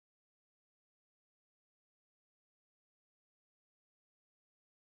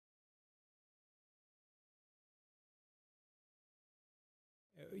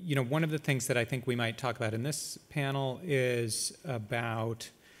You know, one of the things that I think we might talk about in this panel is about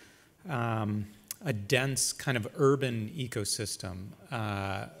a dense kind of urban ecosystem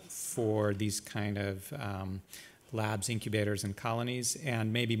for these kind of labs, incubators, and colonies,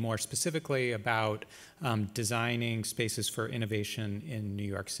 and maybe more specifically about designing spaces for innovation in New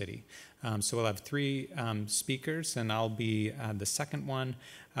York City. So we'll have three speakers, and I'll be the second one.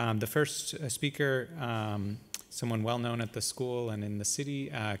 The first speaker, someone well known at the school and in the city,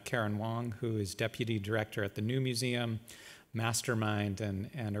 Karen Wong, who is Deputy Director at the New Museum, mastermind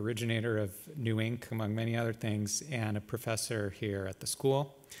and originator of New Inc., among many other things, and a professor here at the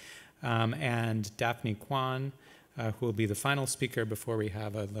school. And Daphne Kwon, who will be the final speaker before we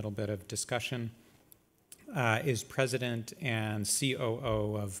have a little bit of discussion, is president and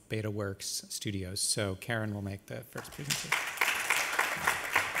COO of Betaworks Studios. So Karen will make the first presentation.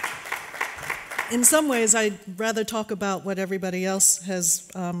 In some ways, I'd rather talk about what everybody else has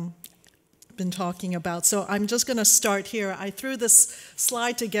been talking about. So I'm just going to start here. I threw this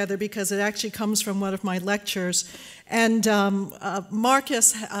slide together because it actually comes from one of my lectures. And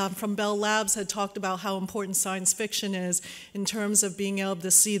Marcus from Bell Labs had talked about how important science fiction is in terms of being able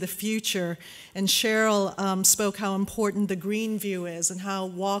to see the future. And Cheryl spoke how important the green view is and how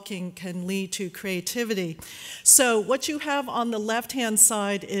walking can lead to creativity. So what you have on the left-hand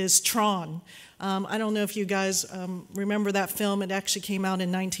side is Tron. I don't know if you guys remember that film. It actually came out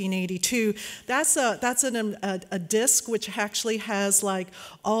in 1982. That's a disc which actually has like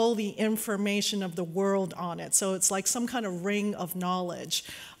all the information of the world on it. So it's like some kind of ring of knowledge.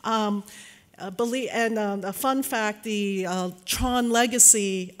 A fun fact, the Tron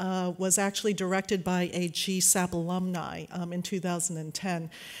Legacy was actually directed by a GSAPP alumni in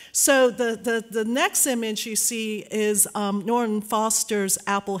 2010. So the next image you see is Norman Foster's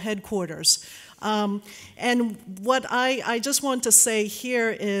Apple headquarters. And what I just want to say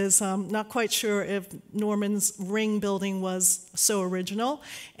here is not quite sure if Norman's ring building was so original,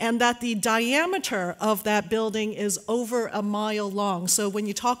 and that the diameter of that building is over a mile long. So when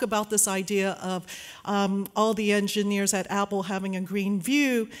you talk about this idea of all the engineers at Apple having a green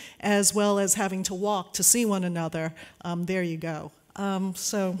view as well as having to walk to see one another, there you go.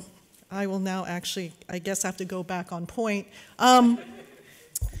 So I will now actually, I guess, have to go back on point.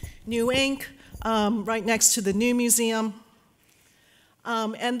 New Inc. Right next to the New Museum.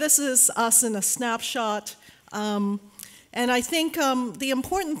 And this is us in a snapshot. And I think the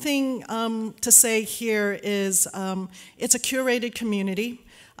important thing to say here is it's a curated community.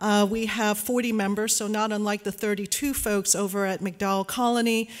 We have 40 members, so not unlike the 32 folks over at McDowell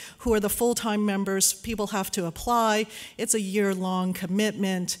Colony who are the full-time members. People have to apply. It's a year-long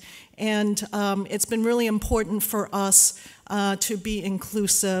commitment. And it's been really important for us to be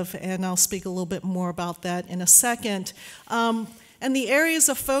inclusive, and I'll speak a little bit more about that in a second. And the areas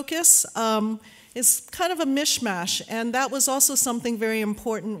of focus is kind of a mishmash, and that was also something very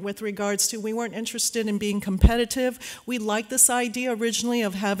important with regards to we weren't interested in being competitive. We liked this idea originally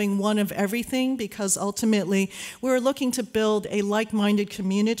of having one of everything because ultimately we were looking to build a like-minded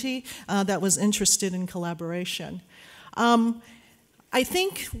community that was interested in collaboration. I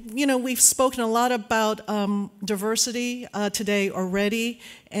think, you know, we've spoken a lot about diversity today already,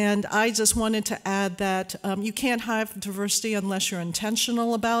 and I just wanted to add that you can't have diversity unless you're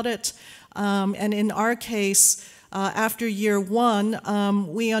intentional about it. And in our case, after year one,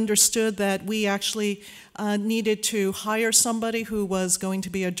 we understood that we actually needed to hire somebody who was going to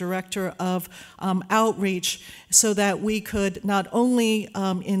be a director of outreach so that we could not only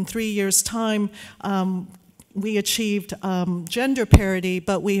in 3 years' time we achieved gender parity,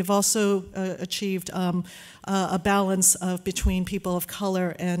 but we have also achieved a balance between people of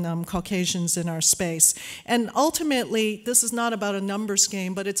color and Caucasians in our space. And ultimately, this is not about a numbers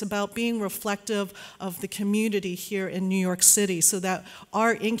game, but it's about being reflective of the community here in New York City so that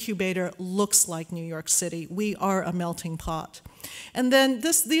our incubator looks like New York City. We are a melting pot. And then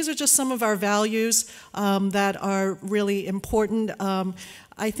these are just some of our values that are really important.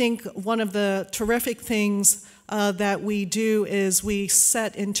 I think one of the terrific things that we do is we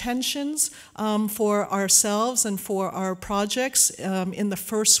set intentions for ourselves and for our projects in the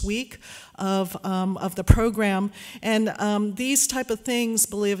first week of the program. And these type of things,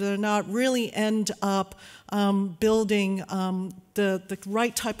 believe it or not, really end up building the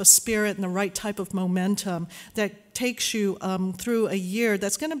right type of spirit and the right type of momentum that takes you through a year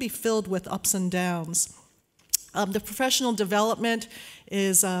that's going to be filled with ups and downs. The professional development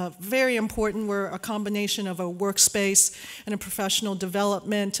is very important. We're a combination of a workspace and a professional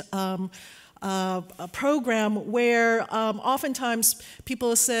development a program where oftentimes people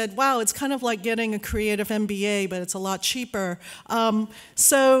have said, wow, it's kind of like getting a creative MBA, but it's a lot cheaper. You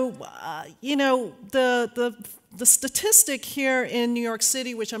know, the statistic here in New York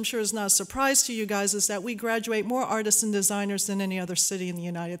City, which I'm sure is not a surprise to you guys, is that we graduate more artists and designers than any other city in the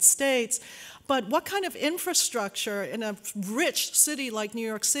United States. But what kind of infrastructure in a rich city like New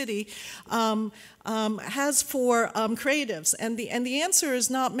York City has for creatives? And the answer is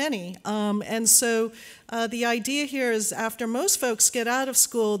not many. The idea here is after most folks get out of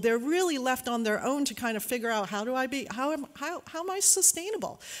school, they're really left on their own to kind of figure out how am I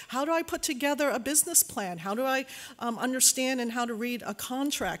sustainable? How do I put together a business plan? How do I understand and how to read a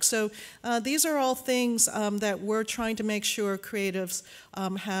contract? So these are all things that we're trying to make sure creatives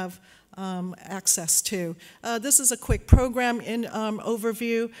have access to. This is a quick program in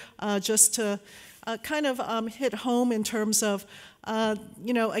overview, just to kind of hit home in terms of,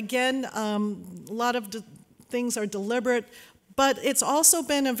 you know, again, a lot of things are deliberate, but it's also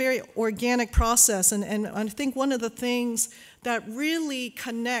been a very organic process. And I think one of the things that really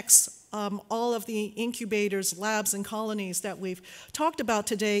connects all of the incubators, labs, and colonies that we've talked about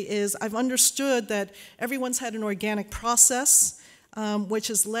today is I've understood that everyone's had an organic process, which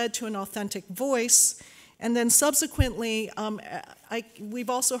has led to an authentic voice. And then subsequently, we've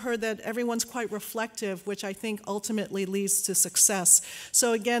also heard that everyone's quite reflective, which I think ultimately leads to success.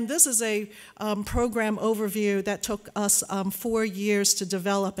 So again, this is a program overview that took us 4 years to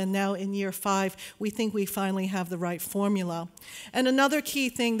develop, and now in year 5, we think we finally have the right formula. And another key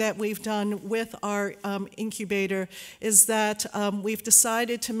thing that we've done with our incubator is that we've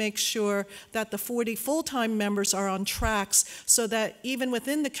decided to make sure that the 40 full-time members are on tracks so that even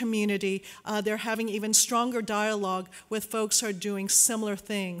within the community, they're having even stronger dialogue with folks who are doing similar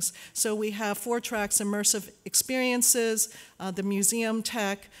things. So we have 4 tracks: immersive experiences, the museum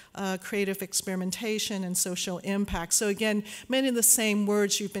tech, creative experimentation, and social impact. So again, many of the same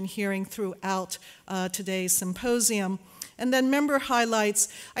words you've been hearing throughout today's symposium. And then member highlights.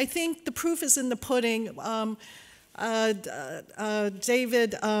 I think the proof is in the pudding.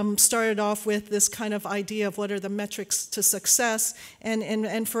 David started off with this kind of idea of what are the metrics to success,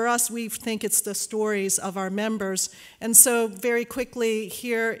 and for us, we think it's the stories of our members. And so very quickly,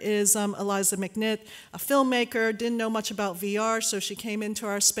 here is Eliza McNitt, a filmmaker, didn't know much about VR, so she came into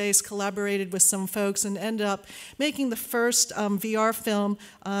our space, collaborated with some folks, and ended up making the first VR film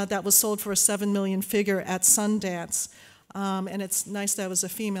that was sold for a $7 million figure at Sundance. And it's nice that it was a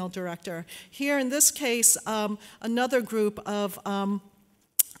female director. Here in this case, another group of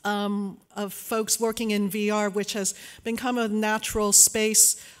folks working in VR, which has become a natural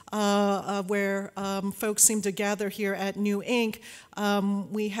space where folks seem to gather here at NEW INC.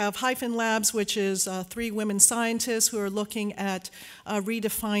 We have Hyphen Labs, which is 3 women scientists who are looking at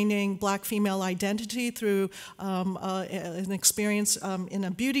redefining Black female identity through an experience in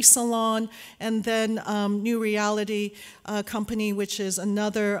a beauty salon. And then New Reality Company, which is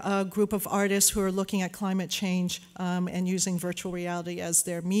another group of artists who are looking at climate change and using virtual reality as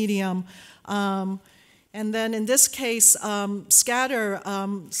their medium. And then in this case, Scatter,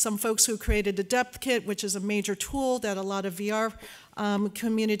 some folks who created the Depth Kit, which is a major tool that a lot of VR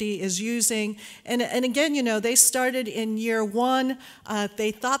community is using. And again, you know, they started in year 1.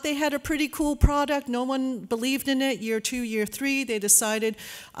 They thought they had a pretty cool product. No one believed in it. Year 2, year 3, they decided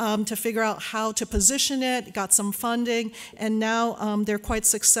to figure out how to position it, got some funding, and now they're quite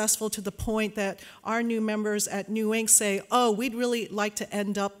successful to the point that our new members at NEW INC say, oh, we'd really like to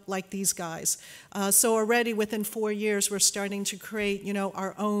end up like these guys. So already within 4 years, we're starting to create, you know,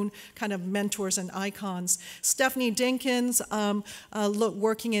 our own kind of mentors and icons. Stephanie Dinkins,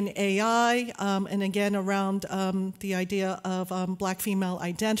 working in AI, and again around the idea of Black female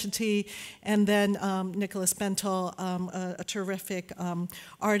identity. And then Nicholas Bentel, a terrific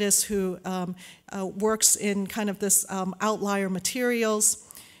artist who works in kind of this outlier materials.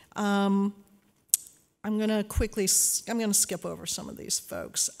 I'm going to skip over some of these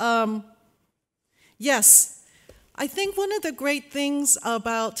folks. Yes, I think one of the great things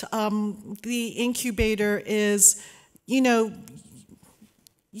about the incubator is, you know,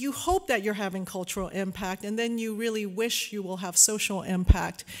 you hope that you're having cultural impact, and then you really wish you will have social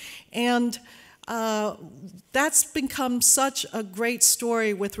impact. And that's become such a great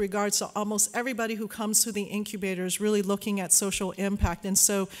story with regards to almost everybody who comes to the incubator is really looking at social impact. And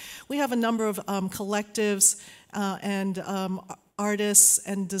so we have a number of collectives and artists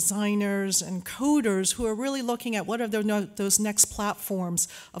and designers and coders who are really looking at what are those next platforms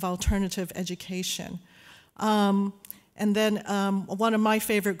of alternative education. And then one of my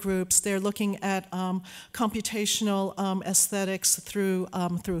favorite groups, they're looking at computational aesthetics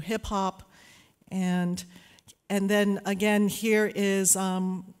through hip hop. And then again, here is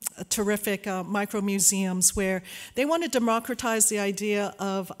terrific micro-museums where they want to democratize the idea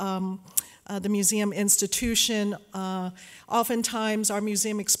of the museum institution. Oftentimes, our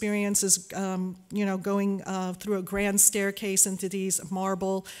museum experience is, going through a grand staircase into these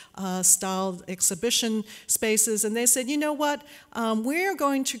marble-styled exhibition spaces. And they said, you know what? We're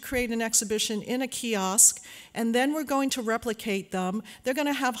going to create an exhibition in a kiosk, and then we're going to replicate them. They're going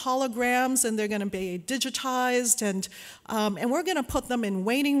to have holograms, and they're going to be digitized, and we're going to put them in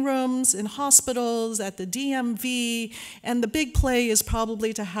waiting rooms, in hospitals, at the DMV, and the big play is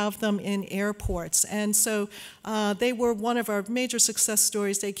probably to have them in airports. And so they were one of our major success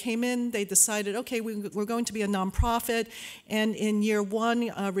stories. They came in, they decided, okay, we're going to be a nonprofit, and in year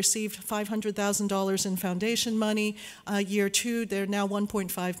one received $500,000 in foundation money. Year two, they're now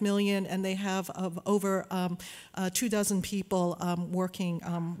 $1.5 million, and they have over 24 people working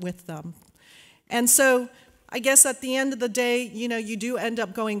with them. And so I guess at the end of the day, you do end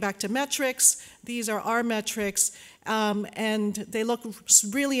up going back to metrics. These are our metrics, and they look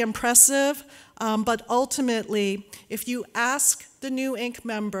really impressive. But ultimately, if you ask the New Inc.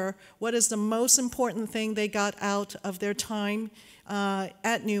 member what is the most important thing they got out of their time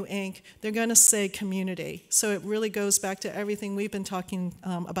at New Inc., they're going to say community. So it really goes back to everything we've been talking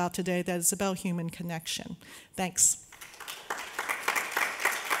about today, that it's about human connection. Thanks.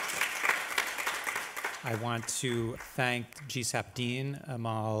 I want to thank GSAPP Dean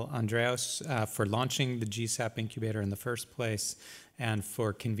Amal Andreos for launching the GSAPP Incubator in the first place and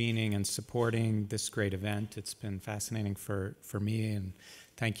for convening and supporting this great event. It's been fascinating for me, and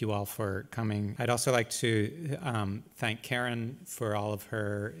thank you all for coming. I'd also like to thank Karen for all of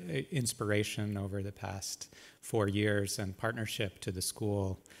her inspiration over the past 4 years and partnership to the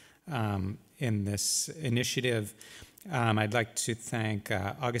school in this initiative. I'd like to thank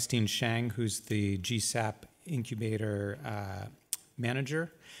Augustine Shang, who's the GSAPP Incubator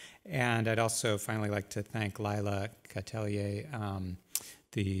manager. And I'd also finally like to thank Lila Catelier,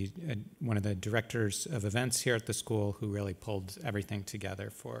 one of the directors of events here at the school, who really pulled everything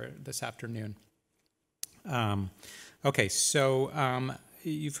together for this afternoon. Okay, so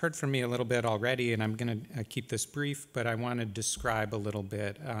you've heard from me a little bit already, and I'm going to keep this brief, but I want to describe a little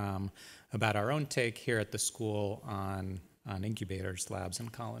bit about our own take here at the school on incubators, labs,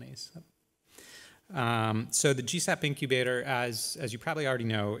 and colonies. So the GSAPP Incubator, as you probably already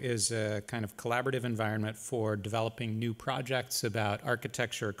know, is a kind of collaborative environment for developing new projects about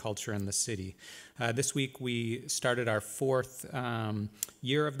architecture, culture, and the city. This week we started our 4th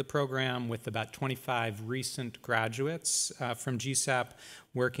year of the program with about 25 recent graduates from GSAPP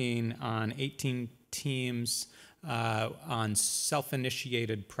working on 18 teams on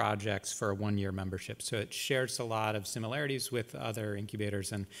self-initiated projects for a 1-year membership. So it shares a lot of similarities with other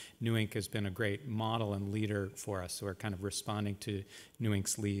incubators, and New Inc. has been a great model and leader for us. So we're kind of responding to New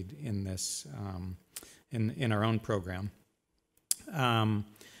Inc.'s lead in this, in our own program.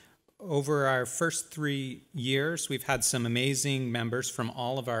 Over our first 3 years, we've had some amazing members from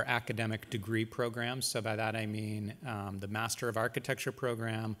all of our academic degree programs. So by that I mean the Master of Architecture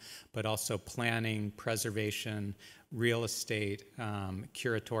program, but also planning, preservation, real estate,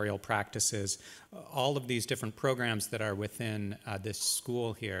 curatorial practices. All of these different programs that are within this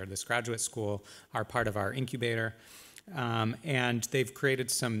school here, this graduate school, are part of our incubator. And they've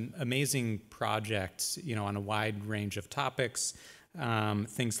created some amazing projects, on a wide range of topics.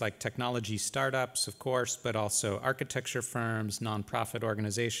 Things like technology startups, of course, but also architecture firms, nonprofit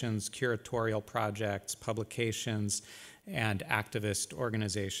organizations, curatorial projects, publications, and activist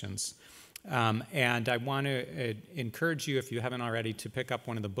organizations. And I want to encourage you, if you haven't already, to pick up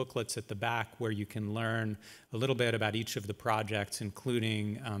one of the booklets at the back where you can learn a little bit about each of the projects,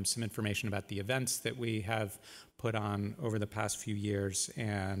 including some information about the events that we have put on over the past few years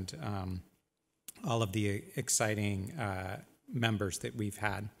and all of the exciting members that we've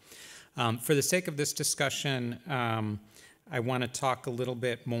had. For the sake of this discussion, I want to talk a little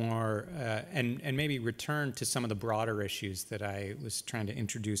bit more and maybe return to some of the broader issues that I was trying to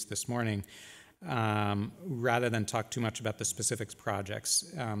introduce this morning, rather than talk too much about the specifics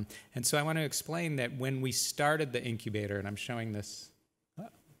projects. And so I want to explain that when we started the incubator, and I'm showing this, it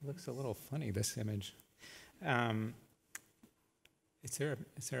looks a little funny, this image. Is there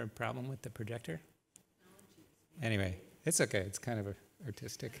a problem with the projector? Anyway. It's okay. It's kind of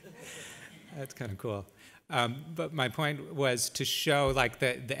artistic. That's kind of cool. But my point was to show like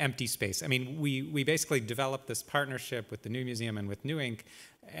the empty space. I mean, we basically developed this partnership with the New Museum and with New Inc.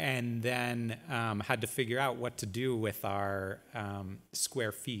 and then had to figure out what to do with our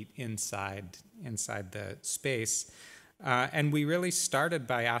square feet inside the space. And we really started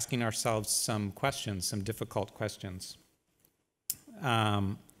by asking ourselves some questions, some difficult questions.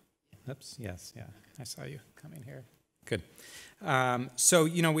 Oops, yes, yeah, I saw you coming here. Good. So,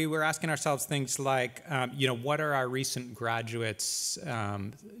 we were asking ourselves things like, what are our recent graduates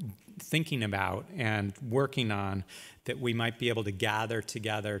thinking about and working on that we might be able to gather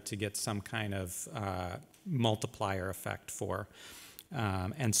together to get some kind of multiplier effect for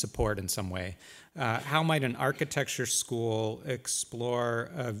and support in some way? How might an architecture school explore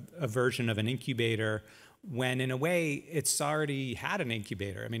a version of an incubator when in a way it's already had an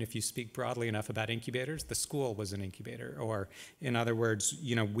incubator? I mean, if you speak broadly enough about incubators, the school was an incubator. Or in other words,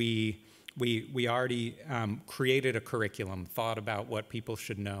 we already created a curriculum, thought about what people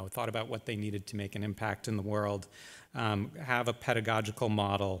should know, thought about what they needed to make an impact in the world, have a pedagogical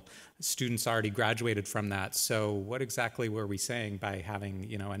model. Students already graduated from that. So what exactly were we saying by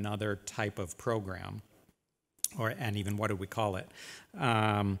having, another type of program? And even what do we call it?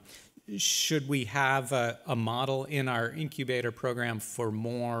 Should we have a model in our incubator program for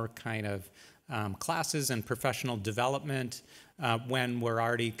more kind of classes and professional development when we're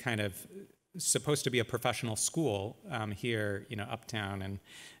already kind of supposed to be a professional school here, uptown and,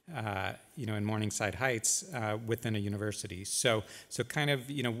 in Morningside Heights within a university? So kind of,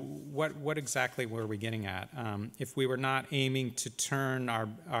 what exactly were we getting at? If we were not aiming to turn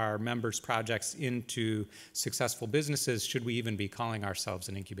our members' projects into successful businesses, should we even be calling ourselves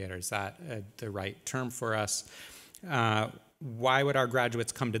an incubator? Is that the right term for us? Why would our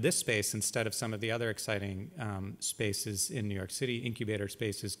graduates come to this space instead of some of the other exciting spaces in New York City, incubator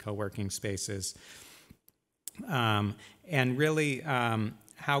spaces, co-working spaces? And really,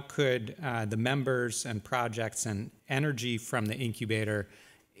 how could the members and projects and energy from the incubator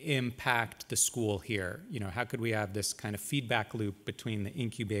impact the school here? How could we have this kind of feedback loop between the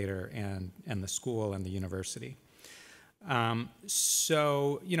incubator and the school and the university?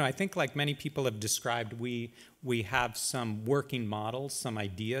 So, I think like many people have described, we have some working models, some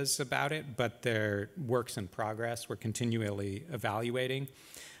ideas about it, but they're works in progress. We're continually evaluating.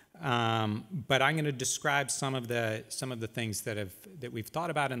 But I'm going to describe some of the things that we've thought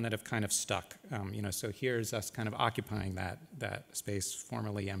about and that have kind of stuck. So here's us kind of occupying that space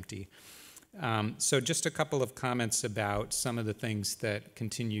formerly empty. So just a couple of comments about some of the things that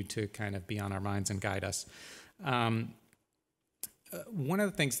continue to kind of be on our minds and guide us. One of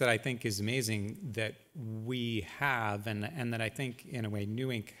the things that I think is amazing that we have, and that I think in a way New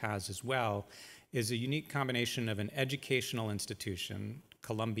Inc. has as well, is a unique combination of an educational institution,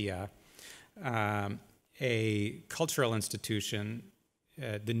 Columbia, a cultural institution,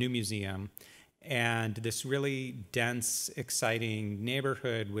 the New Museum, and this really dense, exciting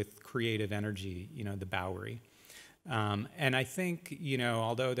neighborhood with creative energy, the Bowery. And I think,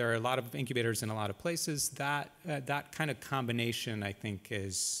 although there are a lot of incubators in a lot of places, that kind of combination, I think,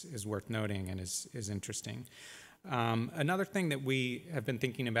 is worth noting and is interesting. Another thing that we have been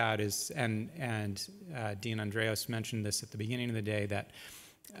thinking about is, and Dean Andreos mentioned this at the beginning of the day, that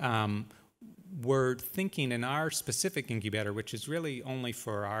we're thinking in our specific incubator, which is really only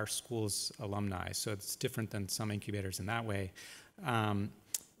for our school's alumni, so it's different than some incubators in that way.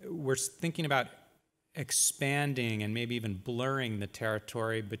 We're thinking about expanding and maybe even blurring the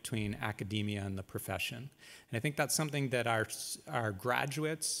territory between academia and the profession. And I think that's something that our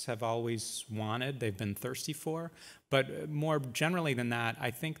graduates have always wanted, they've been thirsty for, but more generally than that, I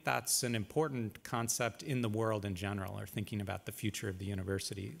think that's an important concept in the world in general, or thinking about the future of the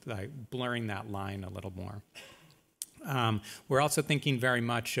university, like blurring that line a little more. We're also thinking very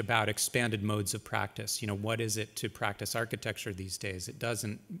much about expanded modes of practice. What is it to practice architecture these days? It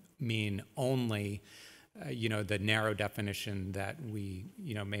doesn't mean only, the narrow definition that we,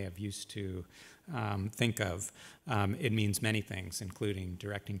 may have used to think of. It means many things, including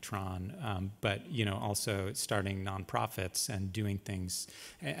directing Tron, but, also starting nonprofits and doing things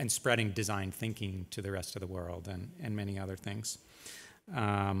and spreading design thinking to the rest of the world and many other things.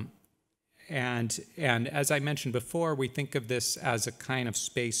 And as I mentioned before, we think of this as a kind of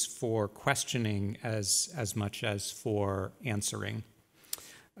space for questioning as much as for answering.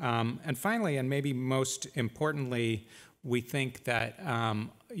 And finally, and maybe most importantly, we think that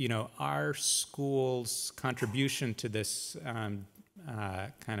our school's contribution to this kind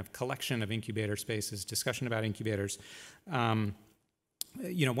of collection of incubator spaces, discussion about incubators, one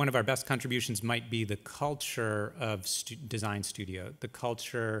of our best contributions might be the culture of design studio, the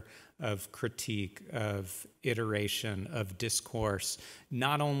culture of critique, of iteration, of discourse,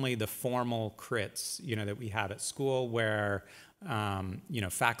 not only the formal crits, that we have at school where,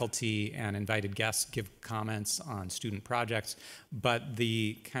 faculty and invited guests give comments on student projects, but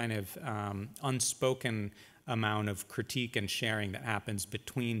the kind of unspoken amount of critique and sharing that happens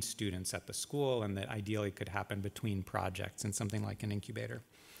between students at the school, and that ideally could happen between projects in something like an incubator.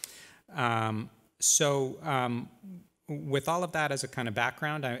 With all of that as a kind of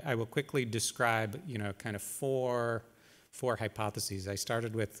background, I will quickly describe, kind of four hypotheses. I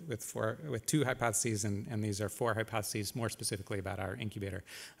started with two hypotheses, and these are four hypotheses more specifically about our incubator.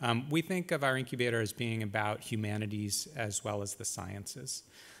 We think of our incubator as being about humanities as well as the sciences.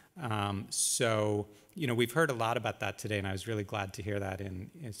 We've heard a lot about that today, and I was really glad to hear that,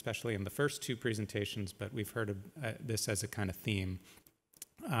 especially in the first two presentations, but we've heard of this as a kind of theme.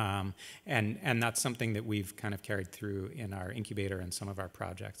 And that's something that we've kind of carried through in our incubator and some of our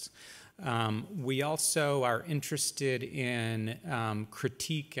projects. We also are interested in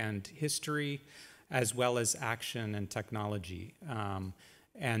critique and history, as well as action and technology.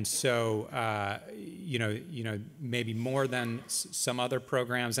 And so, maybe more than some other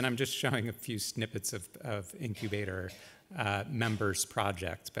programs, and I'm just showing a few snippets of incubator members'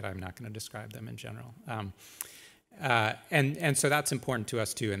 projects, but I'm not going to describe them in general. And so that's important to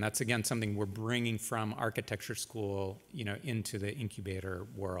us too, and that's again something we're bringing from architecture school, into the incubator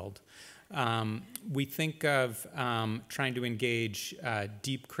world. We think of trying to engage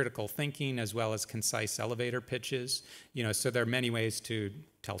deep critical thinking as well as concise elevator pitches. So there are many ways to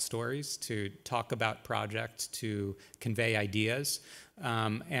tell stories, to talk about projects, to convey ideas,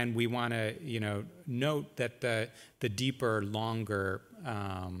 and we want to, note that the deeper, longer,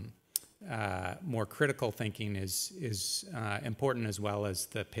 more critical thinking is important as well as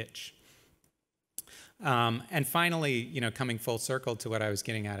the pitch. And finally, coming full circle to what I was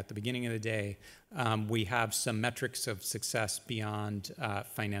getting at the beginning of the day, we have some metrics of success beyond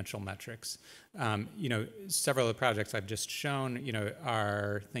financial metrics. Several of the projects I've just shown,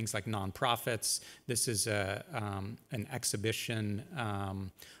 are things like nonprofits. This is an exhibition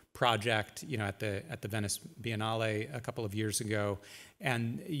project, at the Venice Biennale a couple of years ago,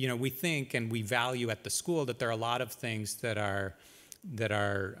 and we think and we value at the school that there are a lot of things that are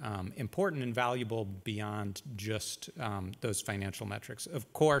important and valuable beyond just those financial metrics.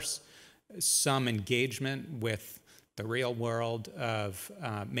 Of course, some engagement with the real world of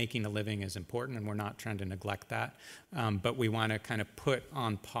making a living is important, and we're not trying to neglect that. But we want to kind of put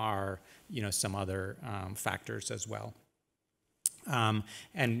on par, some other factors as well. And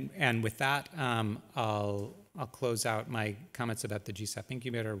with that, I'll close out my comments about the GSAPP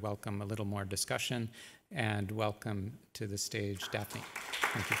Incubator, welcome a little more discussion, and welcome to the stage, Daphne.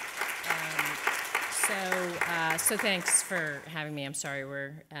 Thank you. So thanks for having me. I'm sorry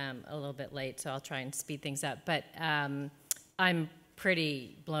we're a little bit late, so I'll try and speed things up. But I'm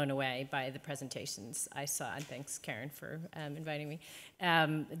pretty blown away by the presentations I saw, and thanks, Karen, for inviting me.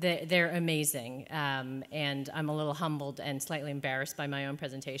 They're amazing, and I'm a little humbled and slightly embarrassed by my own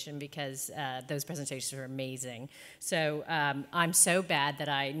presentation because those presentations are amazing. So I'm so bad that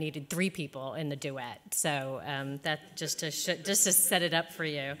I needed 3 people in the duet. So that just to set it up for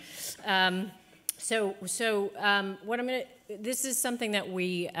you. What I'm going to, this is something that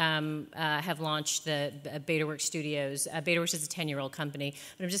we have launched, the Betaworks Studios. Betaworks is a 10-year-old company,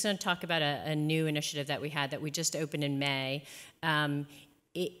 but I'm just going to talk about a new initiative that we had that we just opened in May.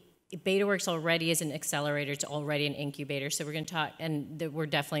 Betaworks already is an accelerator, it's already an incubator, so we're going to talk, and we're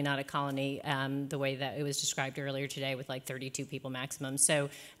definitely not a colony the way that it was described earlier today with like 32 people maximum. So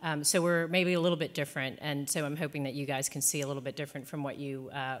we're maybe a little bit different, and so I'm hoping that you guys can see a little bit different from what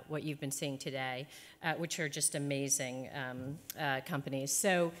you've been seeing today, which are just amazing companies.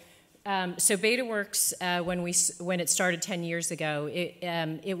 So Betaworks, when it started 10 years ago,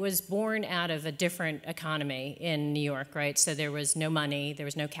 it was born out of a different economy in New York, right? So there was no money, there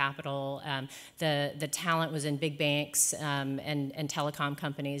was no capital, the talent was in big banks and telecom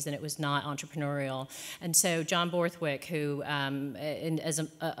companies, and it was not entrepreneurial. And so John Borthwick, who, among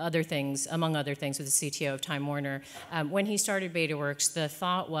other things, was the CTO of Time Warner, when he started Betaworks, the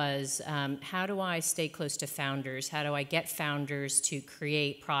thought was, how do I stay close to founders? How do I get founders to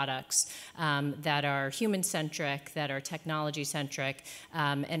create products that are human-centric, that are technology-centric,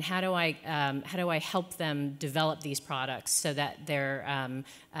 and how do I help them develop these products so that they're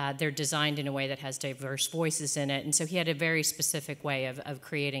designed in a way that has diverse voices in it? And so he had a very specific way of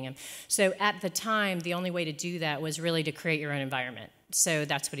creating them. So at the time, the only way to do that was really to create your own environment. So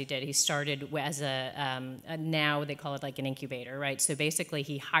that's what he did. He started as now they call it like an incubator, right? So basically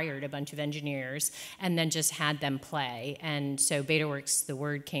he hired a bunch of engineers and then just had them play. And so Betaworks, the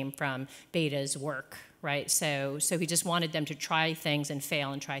word came from beta's work, right? So he just wanted them to try things and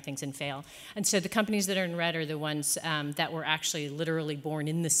fail and try things and fail. And so the companies that are in red are the ones that were actually literally born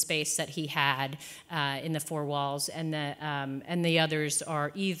in the space that he had in the four walls, and the others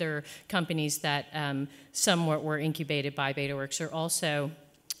are either companies that somewhat were incubated by Betaworks, or also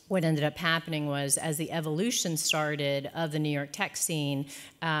what ended up happening was, as the evolution started of the New York tech scene,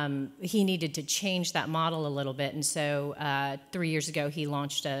 he needed to change that model a little bit. And so 3 years ago, he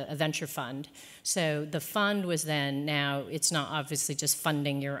launched a venture fund. So the fund was then, now it's not obviously just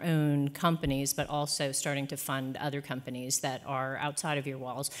funding your own companies, but also starting to fund other companies that are outside of your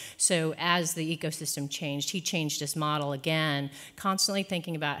walls. So as the ecosystem changed, he changed his model again, constantly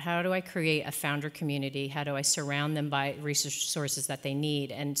thinking about, how do I create a founder community? How do I surround them by resources that they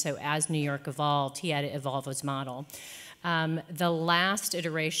need? And so as New York evolved, he had to evolve his model. The last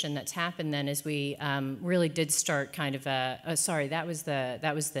iteration that's happened then is we really did start kind of sorry, that was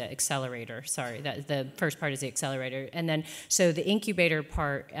the accelerator. Sorry, the first part is the accelerator, and then so the incubator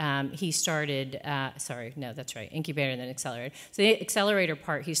part he started. Sorry, no, that's right, incubator and then accelerator. So the accelerator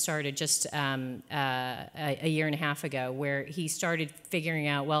part he started just a year and a half ago, where he started figuring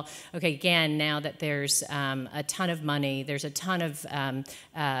out, well, okay, again, now that there's a ton of money, there's a ton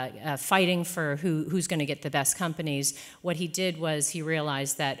of fighting for who's going to get the best companies. What he did was he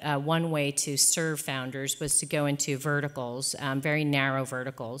realized that one way to serve founders was to go into verticals, very narrow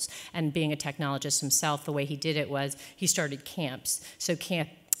verticals. And being a technologist himself, the way he did it was he started camps. So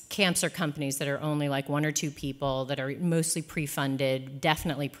camps are companies that are only like 1 or 2 people, that are mostly pre-funded,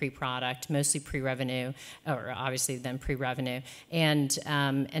 definitely pre-product, mostly pre-revenue, or obviously then pre-revenue. And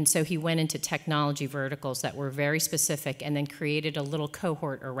so he went into technology verticals that were very specific, and then created a little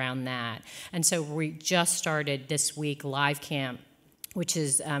cohort around that. And so we just started this week Live Camp, which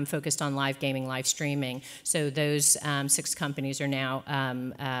is focused on live gaming, live streaming. So those 6 companies are now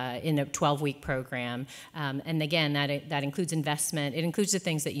in a 12-week program. And again, that includes investment. It includes the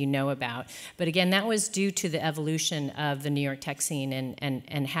things that you know about. But again, that was due to the evolution of the New York tech scene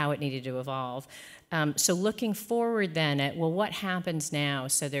and how it needed to evolve. So looking forward then at, well, what happens now?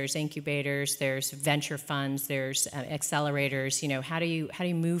 So there's incubators, there's venture funds, there's accelerators. You know, how do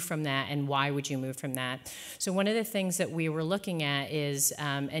you move from that, and why would you move from that? So one of the things that we were looking at is,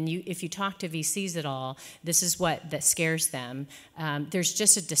 if you talk to VCs at all, this is that scares them. There's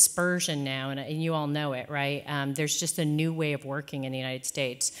just a dispersion now, and you all know it, right? There's just a new way of working in the United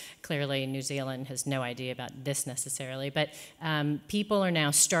States. Clearly, New Zealand has no idea about this necessarily, but people are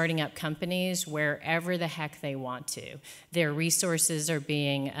now starting up companies wherever the heck they want to. Their resources are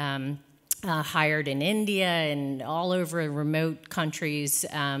being hired in India and all over remote countries,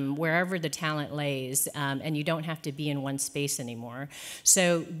 wherever the talent lays, and you don't have to be in one space anymore.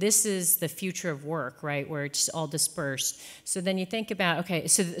 So this is the future of work, right, where it's all dispersed. So then you think about, okay,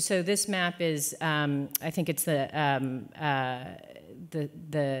 so this map is, I think it's the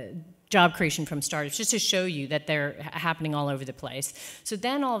job creation from startups, just to show you that they're happening all over the place. So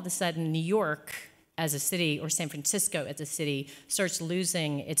then all of a sudden, New York as a city, or San Francisco as a city, starts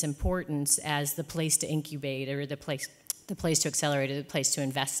losing its importance as the place to incubate, or the place to accelerate, or the place to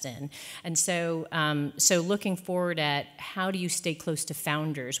invest in. And so, so looking forward at, how do you stay close to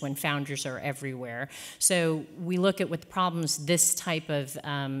founders when founders are everywhere? So we look at what the problems this type of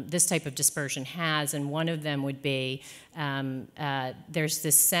dispersion has, and one of them would be, there's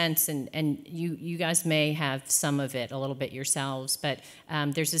this sense, and you guys may have some of it a little bit yourselves, but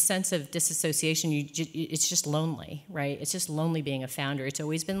there's a sense of disassociation. It's just lonely, right? It's just lonely being a founder. It's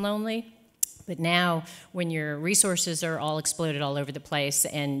always been lonely. But now, when your resources are all exploded all over the place,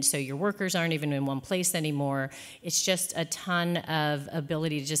 and so your workers aren't even in one place anymore, it's just a ton of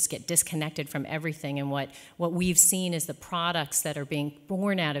ability to just get disconnected from everything. And what we've seen is the products that are being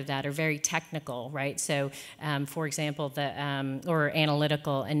born out of that are very technical, right? So, for example, or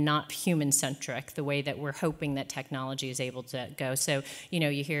analytical and not human-centric, the way that we're hoping that technology is able to go. So,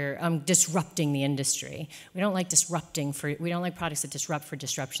 you hear disrupting the industry. We don't like we don't like products that disrupt for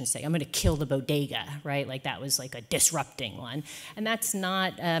disruption's sake. I'm going to kill the bodega, right? Like that was like a disrupting one, and that's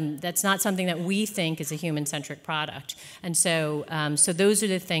not something that we think is a human-centric product. And so, so those are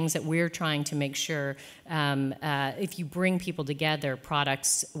the things that we're trying to make sure. If you bring people together,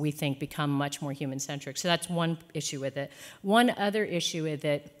 products we think become much more human-centric. So that's one issue with it. One other issue with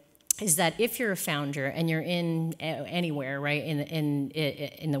it is that if you're a founder and you're in anywhere, right,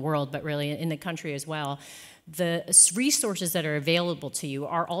 in the world, but really in the country as well, the resources that are available to you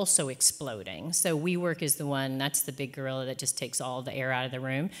are also exploding. So WeWork is the one, that's the big gorilla that just takes all the air out of the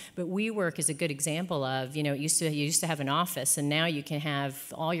room. But WeWork is a good example of, you used to have an office, and now you can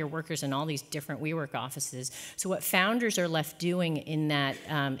have all your workers in all these different WeWork offices. So what founders are left doing in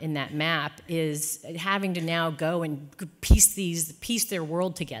that map is having to now go and piece their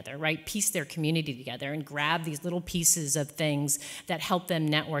world together, right? Piece their community together and grab these little pieces of things that help them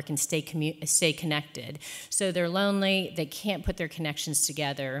network and stay connected. So they're lonely, they can't put their connections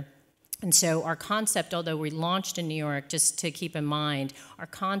together. And so our concept, although we launched in New York, just to keep in mind, our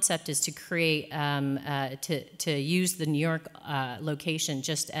concept is to create, to use the New York location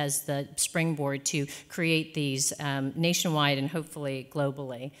just as the springboard to create these nationwide and hopefully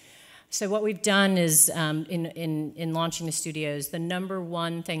globally. So what we've done is, in launching the studios, the number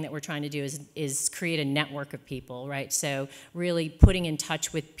one thing that we're trying to do is create a network of people, right? So really putting in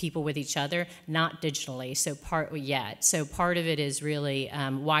touch with people with each other, not digitally. So part of it is really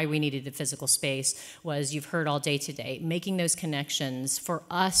why we needed the physical space was, you've heard all day today, making those connections for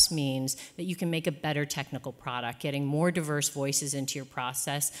us means that you can make a better technical product, getting more diverse voices into your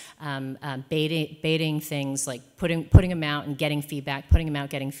process, baiting things like putting them out and getting feedback, putting them out,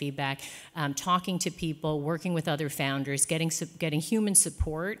 getting feedback. Talking to people, working with other founders, getting human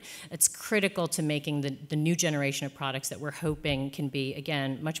support. It's critical to making the new generation of products that we're hoping can be,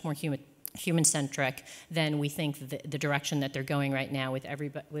 again, much more human-centric than we think the direction that they're going right now with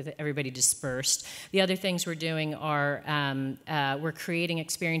everybody dispersed. The other things we're doing are we're creating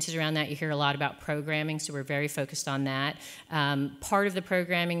experiences around that. You hear a lot about programming, so we're very focused on that. Part of the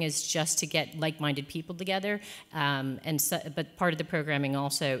programming is just to get like-minded people together, but part of the programming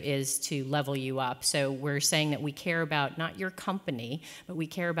also is to level you up. So we're saying that we care about not your company, but we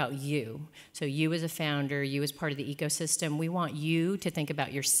care about you. So you as a founder, you as part of the ecosystem, we want you to think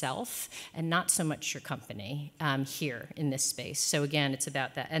about yourself and not so much your company here in this space. So again, it's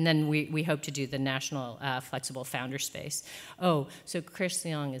about that. And then we hope to do the National Flexible Founder Space. Oh, so Chris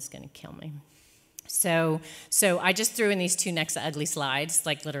Young is going to kill me. So I just threw in these two next ugly slides,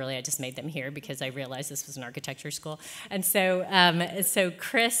 like literally I just made them here because I realized this was an architecture school. And so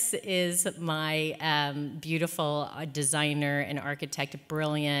Chris is my beautiful designer and architect,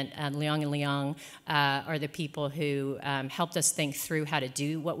 brilliant. Leong and Leong are the people who helped us think through how to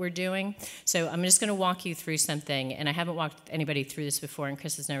do what we're doing. So I'm just going to walk you through something, and I haven't walked anybody through this before, and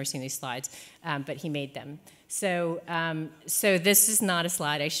Chris has never seen these slides, but he made them. So this is not a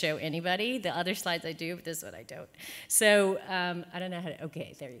slide I show anybody. The other slides I do, but this one I don't. So I don't know how to,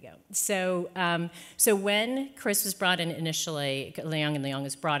 okay, there you go. So when Chris was brought in initially, Leong and Leong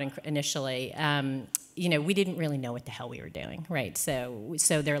was brought in initially, we didn't really know what the hell we were doing, right? So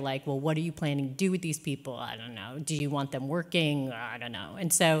they're like, well, what are you planning to do with these people? I don't know. Do you want them working? I don't know.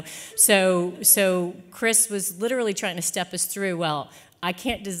 And so Chris was literally trying to step us through, well, I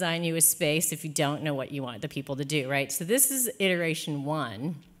can't design you a space if you don't know what you want the people to do, right? So this is iteration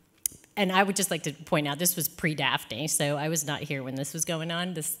 1. And I would just like to point out, this was pre-Daphne, so I was not here when this was going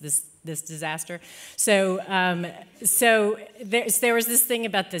on, this disaster. So there was this thing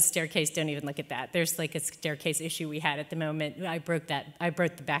about the staircase. Don't even look at that. There's like a staircase issue we had at the moment. I broke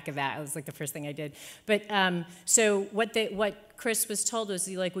the back of that. It was like the first thing I did. But so what Chris was told was,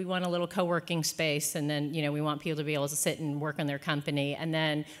 like, we want a little co-working space, and then we want people to be able to sit and work on their company, and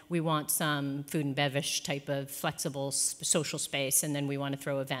then we want some food and beverage type of flexible social space, and then we want to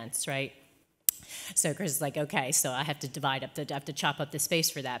throw events, right? So Chris is like, okay, so I have to chop up the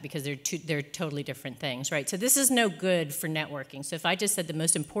space for that because they're totally different things, right? So this is no good for networking. So if I just said the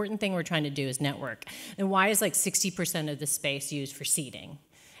most important thing we're trying to do is network, then why is like 60% of the space used for seating?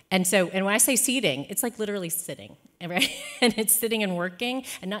 And when I say seating, it's like literally sitting, right? And it's sitting and working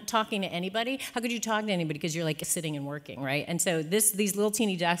and not talking to anybody. How could you talk to anybody because you're like sitting and working, right? And so these little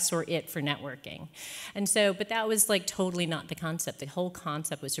teeny desks were it for networking. And so, but that was like totally not the concept. The whole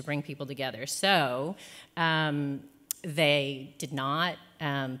concept was to bring people together. So they did not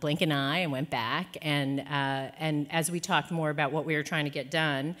blink an eye and went back. And as we talked more about what we were trying to get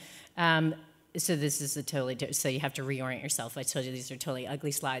done, so this is a totally different, so you have to reorient yourself. I told you these are totally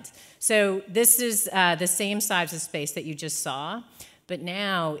ugly slides. So this is the same size of space that you just saw, but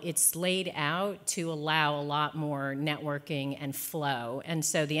now it's laid out to allow a lot more networking and flow. And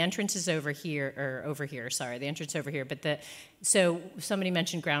so the entrance is over here, the entrance over here, but so somebody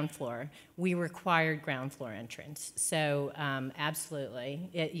mentioned ground floor. We required ground floor entrance. So absolutely,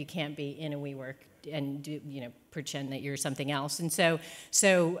 you can't be in a WeWork and do, pretend that you're something else. And so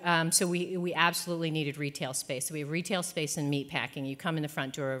we absolutely needed retail space. So we have retail space and meatpacking. You come in the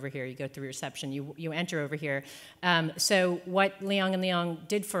front door over here, you go through reception, you enter over here. So what Leong and Leong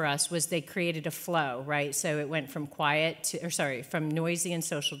did for us was they created a flow, right? So it went from from noisy and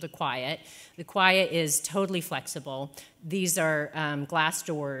social to quiet. The quiet is totally flexible. These are glass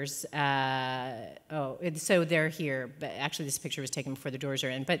doors. So they're here. But actually, this picture was taken before the doors are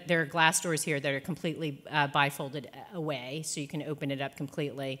in. But there are glass doors here that are completely bifolded away, so you can open it up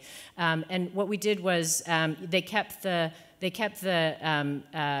completely. And what we did was they kept the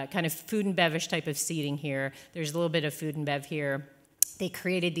kind of food and beverage type of seating here. There's a little bit of food and bev here. They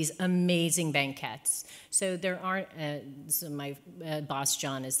created these amazing banquettes. So there aren't, so my boss,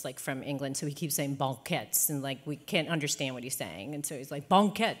 John, is like from England, so he keeps saying banquettes, and like we can't understand what he's saying. And so he's like,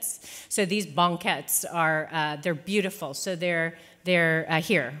 banquettes. So these banquettes are, they're beautiful. So they're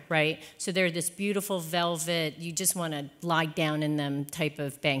here, right? So they're this beautiful velvet, you just want to lie down in them type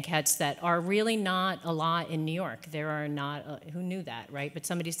of banquettes that are really not a lot in New York. There are not, who knew that, right? But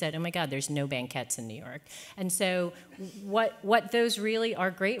somebody said, oh my God, there's no banquettes in New York. And so what those really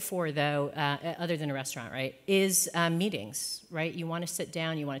are great for, though, other than a restaurant, right, is meetings, right? You want to sit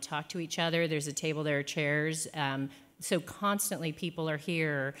down, you want to talk to each other. There's a table, there are chairs. So constantly people are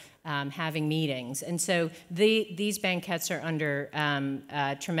here having meetings. And so these banquettes are under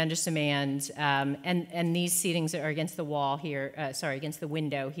tremendous demand, and these seatings are against the wall here, against the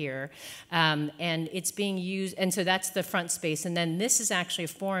window here. And it's being used, and so that's the front space. And then this is actually a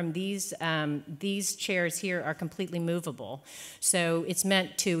forum. These chairs here are completely movable. So it's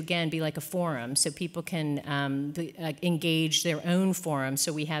meant to, again, be like a forum, so people can engage their own forum.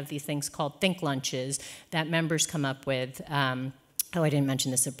 So we have these things called think lunches that members come up with. I didn't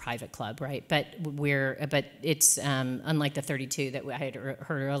mention this is a private club, right? But it's unlike the 32 that I had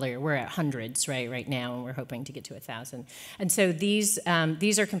heard earlier. We're at hundreds, right now, and we're hoping to get to 1,000. And so these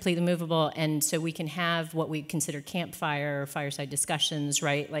are completely movable, and so we can have what we consider campfire or fireside discussions,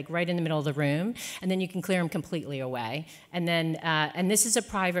 right? Like right in the middle of the room, and then you can clear them completely away. And then and this is a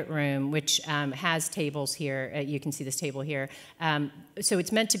private room which has tables here. You can see this table here. So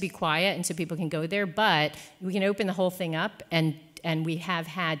it's meant to be quiet, and so people can go there, but we can open the whole thing up, and we have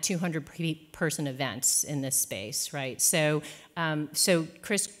had 200-person events in this space, right? So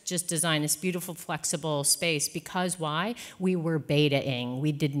Chris just designed this beautiful, flexible space because why? We were beta-ing.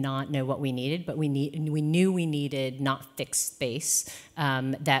 We did not know what we needed, but we knew we needed not fixed space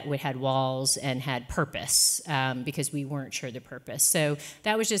that had walls and had purpose because we weren't sure the purpose. So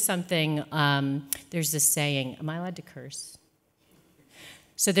that was just something, there's this saying, am I allowed to curse?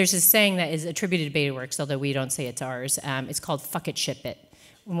 So there's this saying that is attributed to Betaworks, although we don't say it's ours. It's called "fuck it, ship it."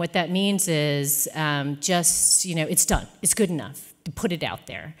 And what that means is just, it's done. It's good enough to put it out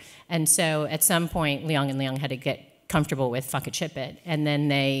there. And so at some point, Leong and Leong had to get comfortable with "fuck it, ship it," and then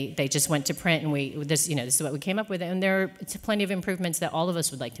they just went to print, and this is what we came up with. And it's plenty of improvements that all of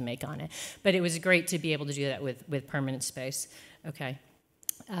us would like to make on it. But it was great to be able to do that with permanent space. Okay.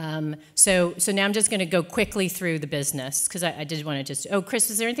 So now I'm just going to go quickly through the business because I did want to Chris,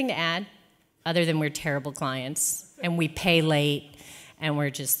 is there anything to add other than we're terrible clients and we pay late and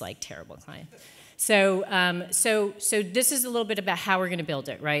we're just like terrible clients? So this is a little bit about how we're going to build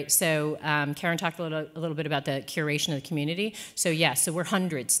it, right? So Karen talked a little bit about the curation of the community. So we're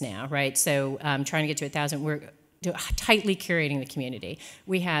hundreds now, right? So trying to get to 1,000, we're tightly curating the community.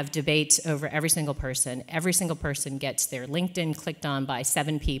 We have debates over every single person. Every single person gets their LinkedIn clicked on by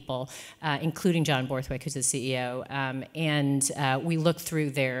 7 people, including John Borthwick, who's the CEO. And we look through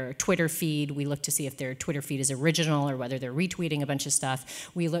their Twitter feed. We look to see if their Twitter feed is original or whether they're retweeting a bunch of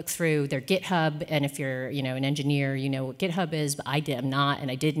stuff. We look through their GitHub, and if you're an engineer, you know what GitHub is, but I'm not, and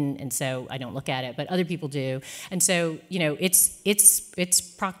I didn't, and so I don't look at it, but other people do. And so it's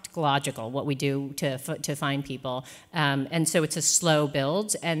practicological what we do to find people. And so it's a slow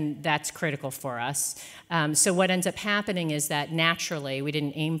build, and that's critical for us. So what ends up happening is that naturally, we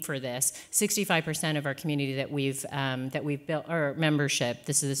didn't aim for this, 65% of our community that we've built, or membership,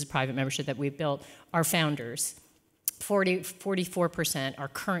 this is private membership that we've built, are founders. 44% are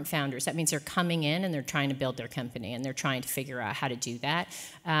current founders. That means they're coming in and they're trying to build their company, and they're trying to figure out how to do that.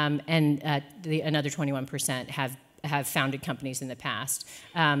 Another 21% have founded companies in the past.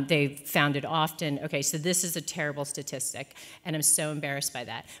 They've founded often. Okay, so this is a terrible statistic, and I'm so embarrassed by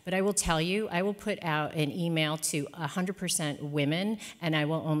that. But I will tell you, I will put out an email to 100% women, and I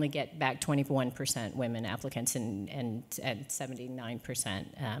will only get back 21% women applicants and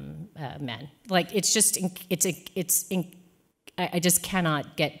 79% men. Like, it's just, I just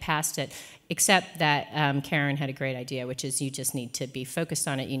cannot get past it, except that Karen had a great idea, which is you just need to be focused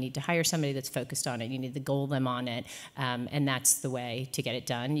on it. You need to hire somebody that's focused on it. You need to goal them on it, and that's the way to get it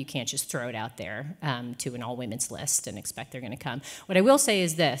done. You can't just throw it out there to an all-women's list and expect they're going to come. What I will say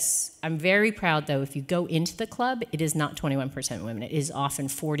is this. I'm very proud, though, if you go into the club, it is not 21% women. It is often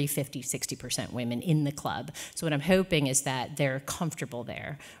 40, 50, 60% women in the club. So what I'm hoping is that they're comfortable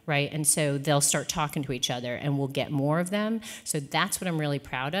there, right? And so they'll start talking to each other, and we'll get more of them. So that's what I'm really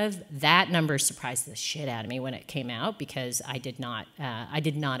proud of. That number surprised the shit out of me when it came out, because I did not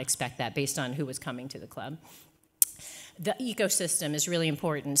expect that based on who was coming to the club. The ecosystem is really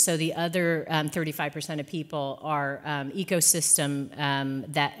important. So the other 35% of people are ecosystem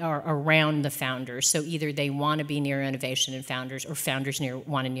that are around the founders. So either they want to be near innovation and founders, or founders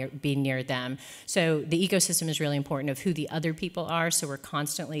want to be near them. So the ecosystem is really important of who the other people are. So we're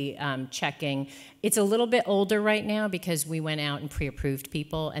constantly checking. It's a little bit older right now because we went out and pre-approved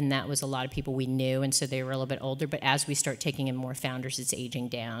people, and that was a lot of people we knew, and so they were a little bit older. But as we start taking in more founders, it's aging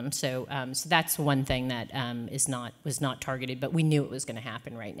down. So, so that's one thing that was not targeted, but we knew it was going to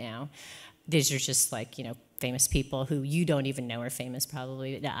happen right now. These are just like, you know, famous people who you don't even know are famous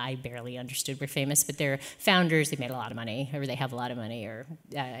probably. I barely understood were famous, but they're founders. They made a lot of money, or they have a lot of money, or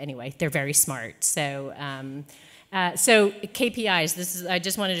anyway, they're very smart. So. So KPIs, I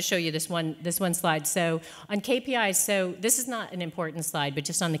just wanted to show you this one slide. So on KPIs, so this is not an important slide, but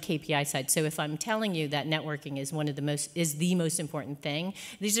just on the KPI side. So if I'm telling you that networking is the most important thing,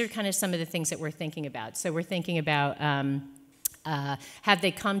 these are kind of some of the things that we're thinking about. So we're thinking about have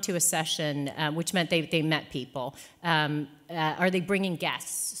they come to a session, which meant they met people. Are they bringing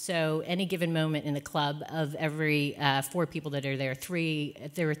guests? So any given moment in the club, of every 4 people that are there,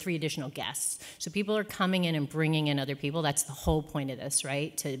 there are 3 additional guests. So people are coming in and bringing in other people. That's the whole point of this,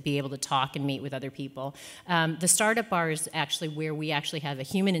 right? To be able to talk and meet with other people. The startup bar is actually where we actually have a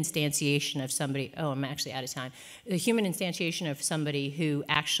human instantiation of somebody. Oh, I'm actually out of time. The human instantiation of somebody who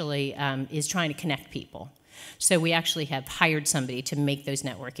actually is trying to connect people. So we actually have hired somebody to make those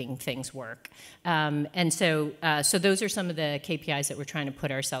networking things work. And so those are some of the KPIs that we're trying to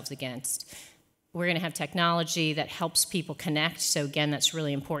put ourselves against. We're going to have technology that helps people connect. So again, that's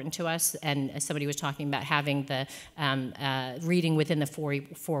really important to us. And as somebody was talking about having the reading within the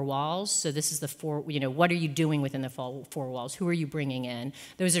four walls. So this is the what are you doing within the four walls? Who are you bringing in?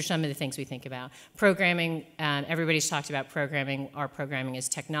 Those are some of the things we think about. Programming, everybody's talked about programming. Our programming is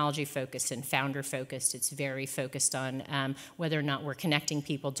technology focused and founder focused. It's very focused on whether or not we're connecting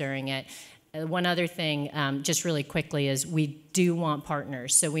people during it. One other thing, just really quickly, is we do want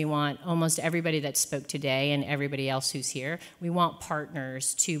partners. So we want almost everybody that spoke today and everybody else who's here, we want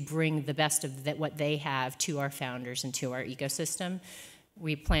partners to bring the best of what they have to our founders and to our ecosystem.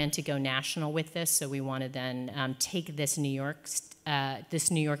 We plan to go national with this, so we want to then take this New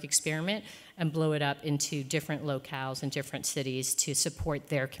York experiment and blow it up into different locales and different cities to support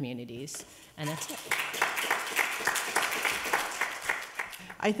their communities. And that's it.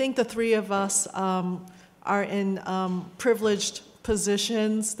 I think the 3 of us are in privileged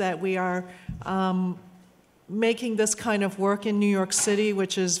positions that we are making this kind of work in New York City,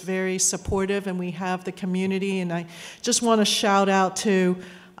 which is very supportive, and we have the community. And I just want to shout out to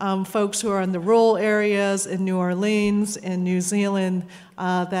folks who are in the rural areas in New Orleans, in New Zealand,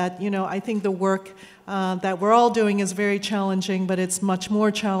 that, I think the work that we're all doing is very challenging, but it's much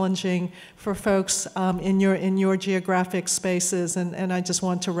more challenging for folks in your geographic spaces, and I just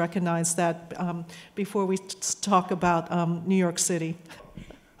want to recognize that before we talk about New York City.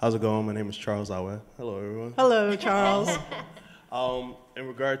 How's it going? My name is Charles Awe. Hello, everyone. Hello, Charles. In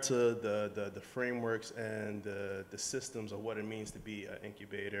regard to the frameworks and the systems of what it means to be an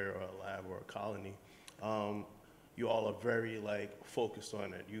incubator or a lab or a colony, you all are very focused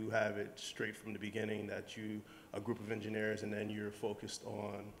on it. You have it straight from the beginning that you a group of engineers, and then you're focused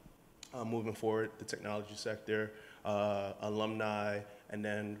on moving forward the technology sector, alumni, and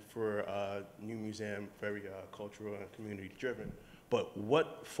then for New Museum, very cultural and community driven. But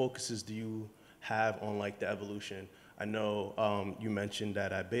what focuses do you have on the evolution? I know you mentioned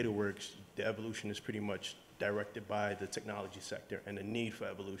that at Betaworks, the evolution is pretty much directed by the technology sector and the need for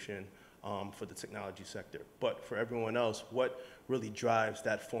evolution for the technology sector. But for everyone else, what really drives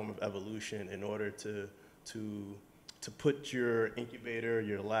that form of evolution in order to put your incubator,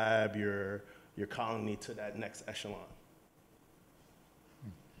 your lab, your colony to that next echelon?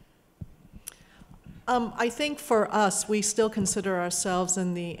 I think for us, we still consider ourselves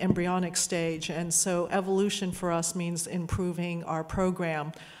in the embryonic stage, and so evolution for us means improving our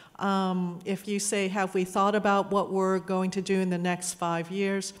program. If you say, have we thought about what we're going to do in the next 5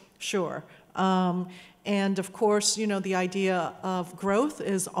 years? Sure. And of course, you know, the idea of growth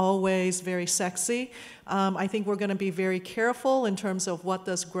is always very sexy. I think we're going to be very careful in terms of what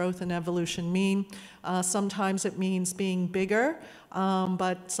does growth and evolution mean. Sometimes it means being bigger,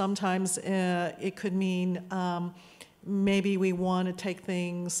 but sometimes it could mean maybe we want to take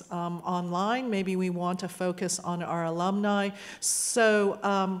things online. Maybe we want to focus on our alumni.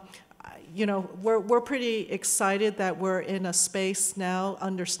 So, you know, we're pretty excited that we're in a space now,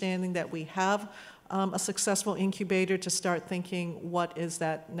 understanding that we have a successful incubator to start thinking what is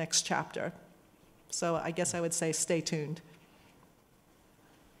that next chapter. So I guess I would say stay tuned.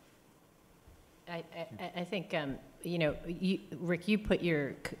 I think, you know, Rick, you put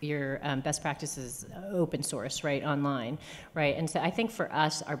your best practices open source, right, online, right? And so I think for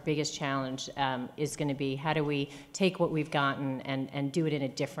us, our biggest challenge is going to be how do we take what we've gotten and do it in a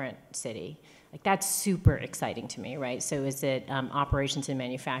different city? Like, that's super exciting to me, right? So is it operations and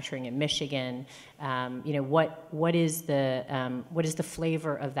manufacturing in Michigan? You know, what is the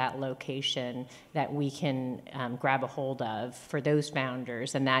flavor of that location that we can grab a hold of for those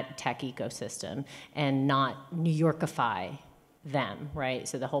founders and that tech ecosystem, and not New Yorkify them, right?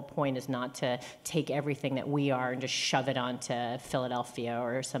 So the whole point is not to take everything that we are and just shove it onto Philadelphia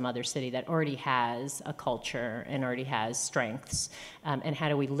or some other city that already has a culture and already has strengths. And how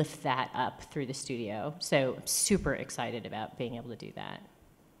do we lift that up through the studio? So I'm super excited about being able to do that.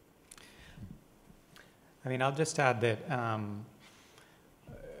 I mean, I'll just add that,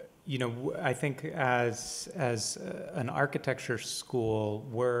 you know, I think as an architecture school,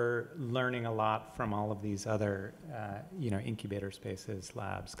 we're learning a lot from all of these other, you know, incubator spaces,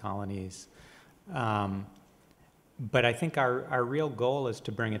 labs, colonies. But I think our real goal is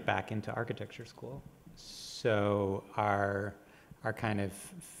to bring it back into architecture school. So our kind of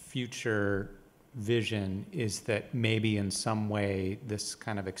future vision is that maybe in some way this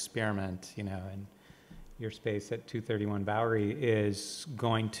kind of experiment, you know, and your space at 231 Bowery is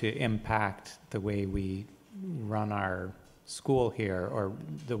going to impact the way we run our school here, or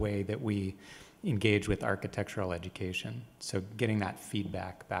the way that we engage with architectural education. So getting that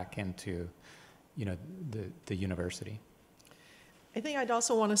feedback back into, you know, the university. I think I'd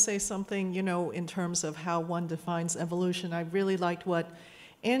also want to say something, you know, in terms of how one defines evolution. I really liked what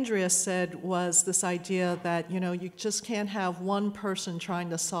Andrea said, was this idea that, you know, you just can't have one person trying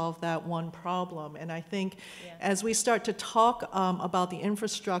to solve that one problem. And I think as we start to talk about the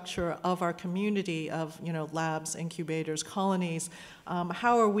infrastructure of our community of, you know, labs, incubators, colonies,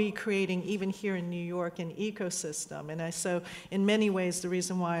 how are we creating, even here in New York, an ecosystem? And so in many ways, the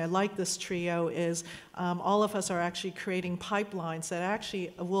reason why I like this trio is all of us are actually creating pipelines that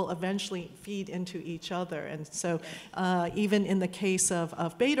actually will eventually feed into each other. And so even in the case of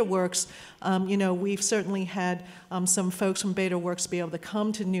Betaworks, you know, we've certainly had some folks from Betaworks be able to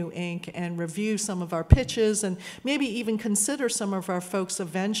come to New Inc. and review some of our pitches, and maybe even consider some of our folks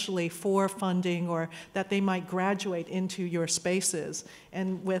eventually for funding, or that they might graduate into your spaces.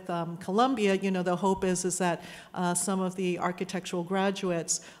 And with Columbia, you know, the hope is that some of the architectural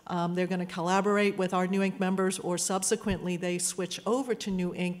graduates, they're going to collaborate with our New Inc. members, or subsequently they switch over to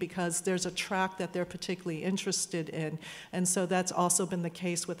New Inc. because there's a track that they're particularly interested in. And so that's also been the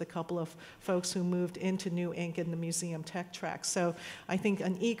case with a couple of folks who moved into New Inc. in the museum tech track. So I think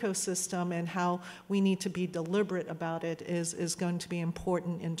an ecosystem and how we need to be deliberate about it is going to be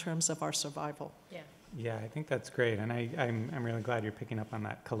important in terms of our survival. Yeah. Yeah, I think that's great, and I'm really glad you're picking up on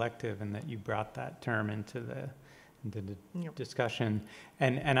that collective, and that you brought that term into the discussion.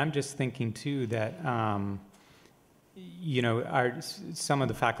 And I'm just thinking too that you know, some of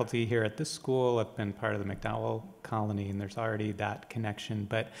the faculty here at this school have been part of the McDowell colony, and there's already that connection.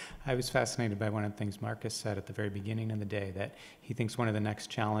 But I was fascinated by one of the things Marcus said at the very beginning of the day, that he thinks one of the next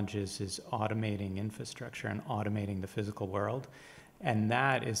challenges is automating infrastructure and automating the physical world. And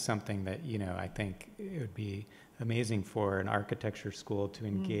that is something that, you know, I think it would be amazing for an architecture school to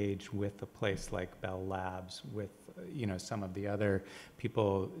engage with a place like Bell Labs, with, you know, some of the other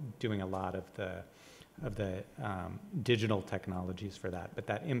people doing a lot of the digital technologies for that. But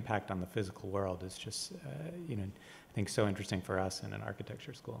that impact on the physical world is just, you know, I think so interesting for us in an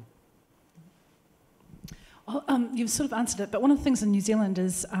architecture school. Well, you've sort of answered it, but one of the things in New Zealand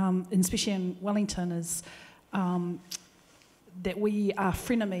is, especially in Wellington, is that we are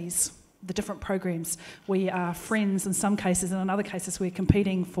frenemies, the different programs. We are friends in some cases, and in other cases we're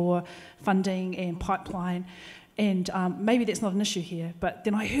competing for funding and pipeline. And maybe that's not an issue here, but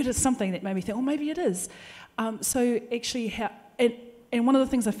then I heard something that made me think, oh, maybe it is. So actually, and one of the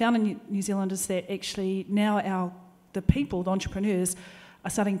things I found in New Zealand is that actually now the people, the entrepreneurs, are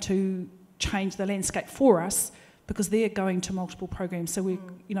starting to change the landscape for us, because they're going to multiple programs. So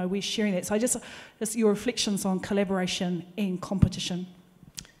we're sharing that. So just your reflections on collaboration and competition.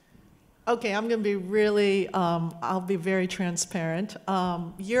 Okay, I'm going to be really, I'll be very transparent.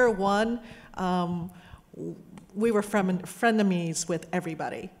 Year one, we were frenemies with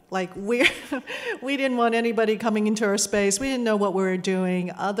everybody. Like, we didn't want anybody coming into our space. We didn't know what we were doing.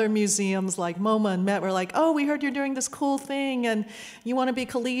 Other museums like MoMA and Met were like, oh, we heard you're doing this cool thing, and you want to be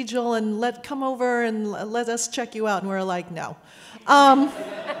collegial, and come over and let us check you out. And we were like, no.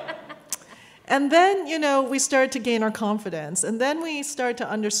 And then, we started to gain our confidence. And then we started to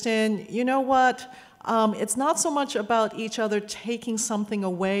understand, you know what? It's not so much about each other taking something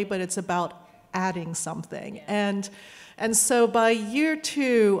away, but it's about adding something. Yeah. And so by year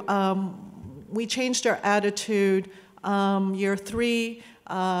two, we changed our attitude. Year three,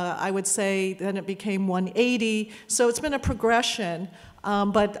 I would say, then it became 180. So it's been a progression.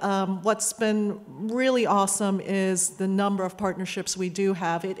 But what's been really awesome is the number of partnerships we do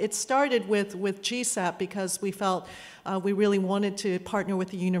have. It started with GSAPP because we felt we really wanted to partner with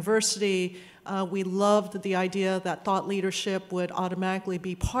the university. We loved the idea that thought leadership would automatically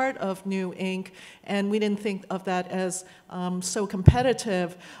be part of New Inc., and we didn't think of that as so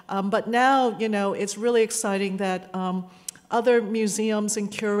competitive. But now, it's really exciting that other museums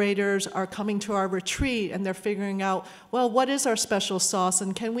and curators are coming to our retreat, and they're figuring out, well, what is our special sauce,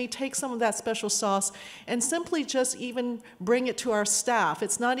 and can we take some of that special sauce and simply just even bring it to our staff?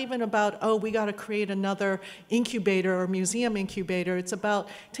 It's not even about, oh, we got to create another incubator or museum incubator. It's about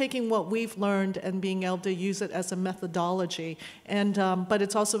taking what we've learned and being able to use it as a methodology. And but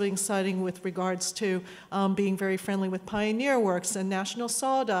it's also been exciting with regards to being very friendly with Pioneer Works and National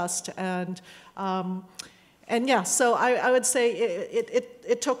Sawdust and yeah, so I would say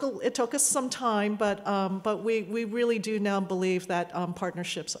it took us some time, but we really do now believe that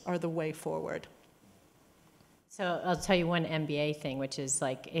partnerships are the way forward. So I'll tell you one MBA thing, which is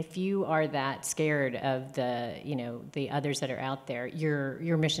like, if you are that scared of the others that are out there,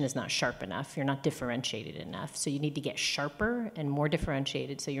 your mission is not sharp enough. You're not differentiated enough. So you need to get sharper and more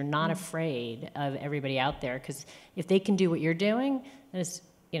differentiated. So you're not afraid of everybody out there, because if they can do what you're doing,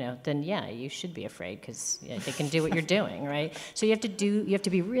 then yeah, you should be afraid, because they can do what you're doing, right? So you have to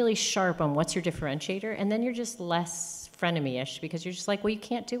be really sharp on what's your differentiator, and then you're just less frenemy-ish, because you're just like, well, you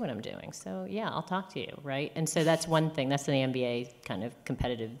can't do what I'm doing, so yeah, I'll talk to you, right? And so that's one thing. That's the MBA kind of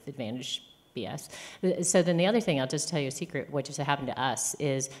competitive advantage BS. So then the other thing, I'll just tell you a secret, which has happened to us,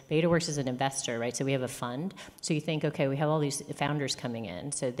 is Betaworks is an investor, right? So we have a fund. So you think, okay, we have all these founders coming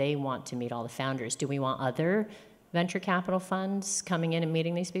in, so they want to meet all the founders. Do we want other venture capital funds coming in and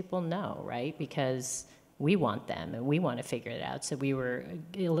meeting these people? No, right? Because we want them and we want to figure it out. So we were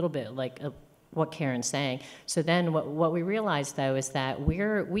a little bit like what Karen's saying. So then what we realized, though, is that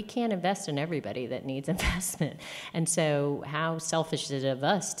we can't invest in everybody that needs investment. And so how selfish is it of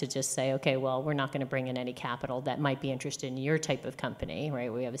us to just say, okay, well, we're not going to bring in any capital that might be interested in your type of company,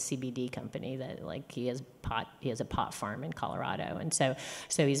 right? We have a CBD company that, like, he has a pot farm in Colorado. And so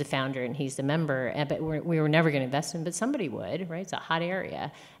he's a founder and he's a member, but we were never going to invest in, but somebody would, right? It's a hot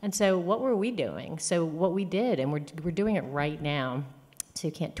area. And so what were we doing? So what we did, and we're doing it right now, so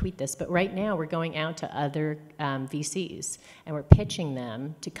you can't tweet this, but right now we're going out to other VCs and we're pitching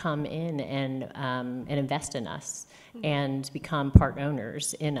them to come in and invest in us and become part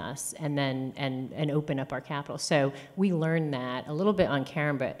owners in us, and then and open up our capital. So we learned that a little bit on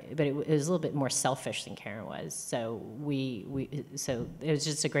Karen, but it was a little bit more selfish than Karen was. So so it was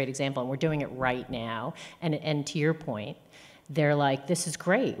just a great example, and we're doing it right now. And to your point, they're like, this is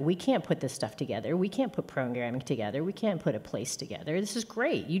great. We can't put this stuff together. We can't put programming together. We can't put a place together. This is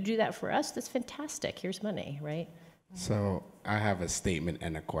great. You do that for us. That's fantastic. Here's money, right? So I have a statement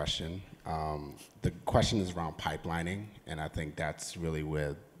and a question. The question is around pipelining, and I think that's really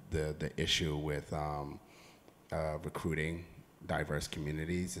where the issue with recruiting diverse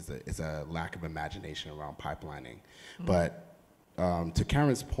communities is a lack of imagination around pipelining. Mm-hmm. But to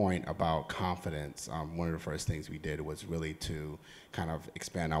Karen's point about confidence, one of the first things we did was really to kind of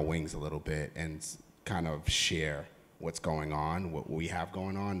expand our wings a little bit and kind of share what's going on, what we have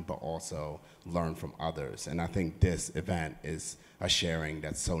going on, but also learn from others. And I think this event is a sharing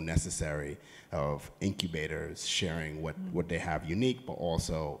that's so necessary, of incubators sharing what they have unique, but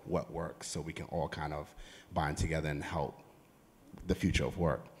also what works, so we can all kind of bind together and help the future of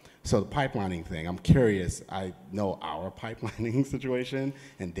work. So the pipelining thing, I'm curious, I know our pipelining situation,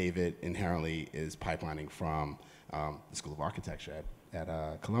 and David inherently is pipelining from the School of Architecture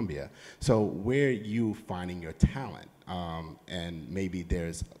at Columbia. So where are you finding your talent? And maybe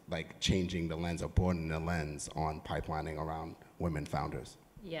there's like changing the lens or broadening the lens on pipelining around women founders.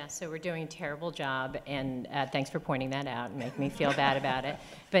 Yeah, so we're doing a terrible job, and thanks for pointing that out and making me feel bad about it.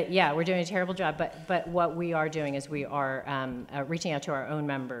 But yeah, we're doing a terrible job, but what we are doing is we are reaching out to our own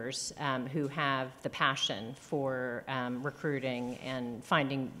members who have the passion for recruiting and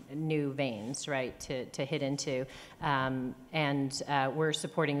finding new veins, right, to hit into. And we're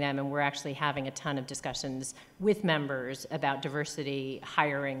supporting them, and we're actually having a ton of discussions with members about diversity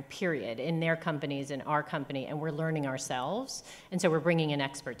hiring, period, in their companies, in our company, and we're learning ourselves. And so we're bringing in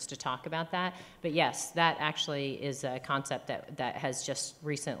experts to talk about that. But yes, that actually is a concept that has just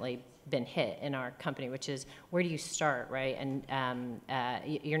recently been hit in our company, which is where do you start, right? And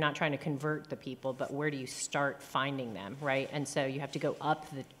you're not trying to convert the people, but where do you start finding them, right? And so you have to go up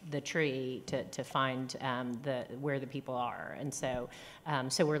the tree to find where the people are. And so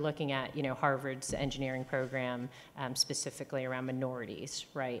so we're looking at, you know, Harvard's engineering program specifically around minorities,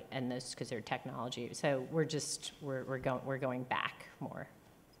 right? And those because they're technology. So we're going back more.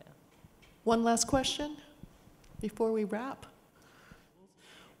 So. One last question before we wrap.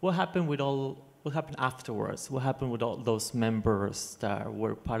 What happened afterwards? What happened with all those members that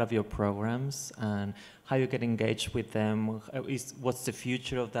were part of your programs, and how you get engaged with them? What's the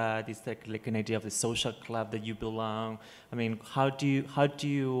future of that? Is there like an idea of the social club that you belong? I mean, how do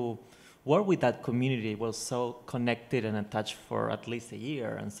you work with that community? It was so connected and attached for at least a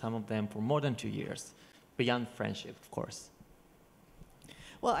year, and some of them for more than 2 years, beyond friendship, of course.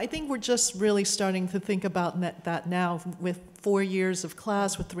 Well, I think we're just really starting to think about that now. With 4 years of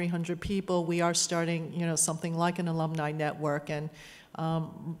class, with 300 people, we are starting, you know, something like an alumni network. And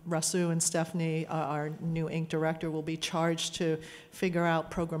Rasu and Stephanie, our new Inc. director, will be charged to figure out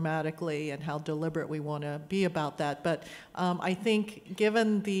programmatically and how deliberate we want to be about that. But I think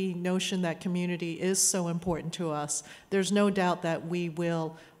given the notion that community is so important to us, there's no doubt that we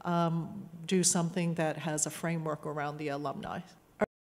will do something that has a framework around the alumni.